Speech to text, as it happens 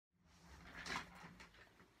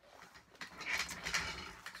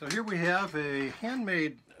So here we have a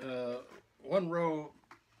handmade one-row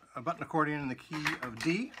button accordion in the key of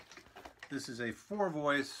D. This is a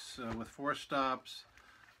four-voice with four stops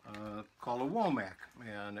called a Womack,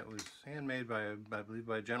 and it was handmade by, I believe,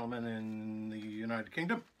 by a gentleman in the United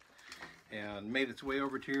Kingdom, and made its way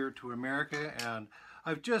over here to America. And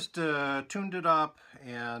I've just tuned it up,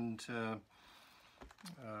 and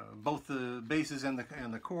both the basses and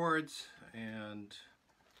the chords, and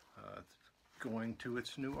going to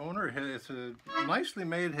its new owner. It's nicely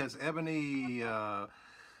made. It has ebony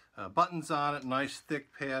buttons on it, nice thick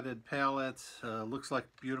padded palettes. Looks like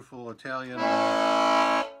beautiful Italian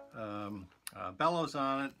bellows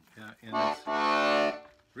on it, and it's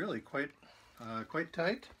really quite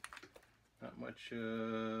tight. Not much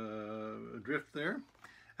drift there.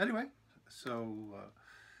 Anyway, so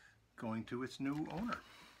going to its new owner.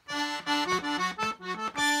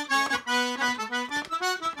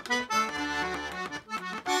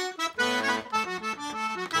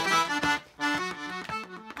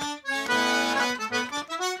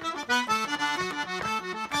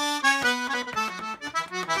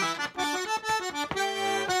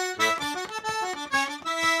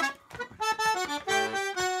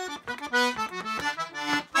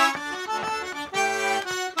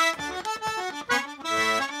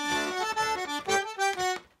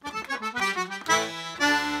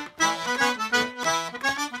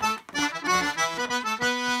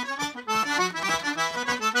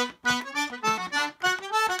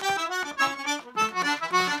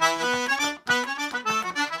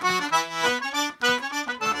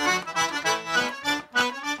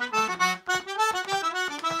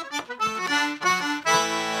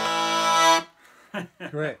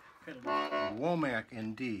 Correct. Womack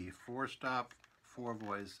in D, four stop, four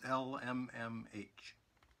voice, LMMH.